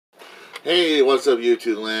Hey, what's up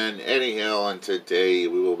YouTube land? Eddie Hill, and today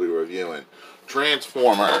we will be reviewing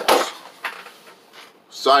Transformers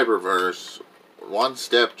Cyberverse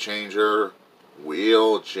One-Step Changer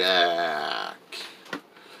Wheeljack.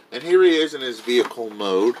 And here he is in his vehicle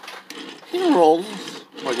mode. He rolls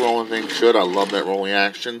like rolling things should. I love that rolling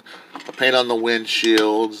action. The paint on the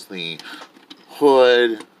windshields, the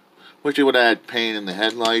hood. Wish he would add paint in the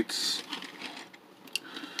headlights.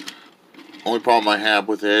 Only problem I have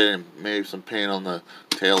with it, and maybe some paint on the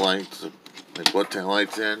taillights, like what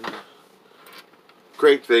taillights in.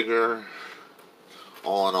 Great figure,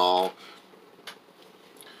 all in all.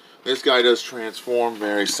 This guy does transform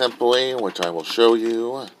very simply, which I will show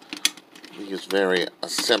you. He is very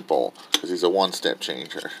simple, because he's a one-step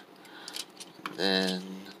changer. Then,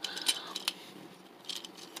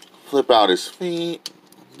 flip out his feet,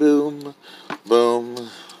 boom, boom.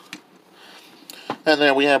 And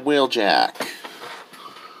then we have Wheeljack.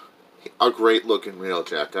 A great looking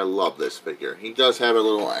Wheeljack. I love this figure. He does have a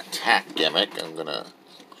little attack gimmick.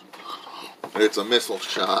 It's a missile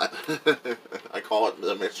shot. I call it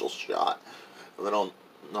the missile shot. I don't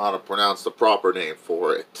know how to pronounce the proper name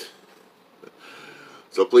for it.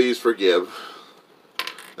 So please forgive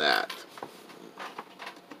that.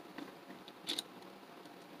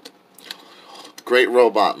 Great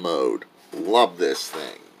robot mode. Love this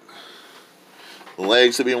thing. The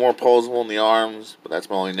legs to be more posable than the arms, but that's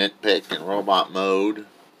my only nitpick in robot mode.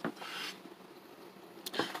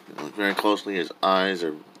 Look very closely, his eyes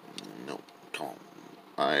are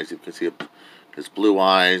eyes. You can see his blue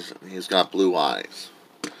eyes. He's got blue eyes.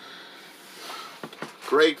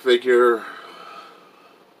 Great figure.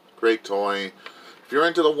 Great toy. If you're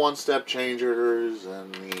into the one-step changers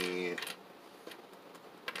and the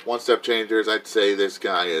one-step changers, I'd say this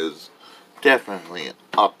guy is definitely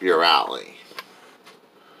up your alley.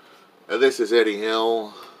 This is Eddie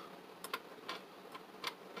Hill.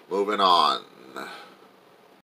 Moving on.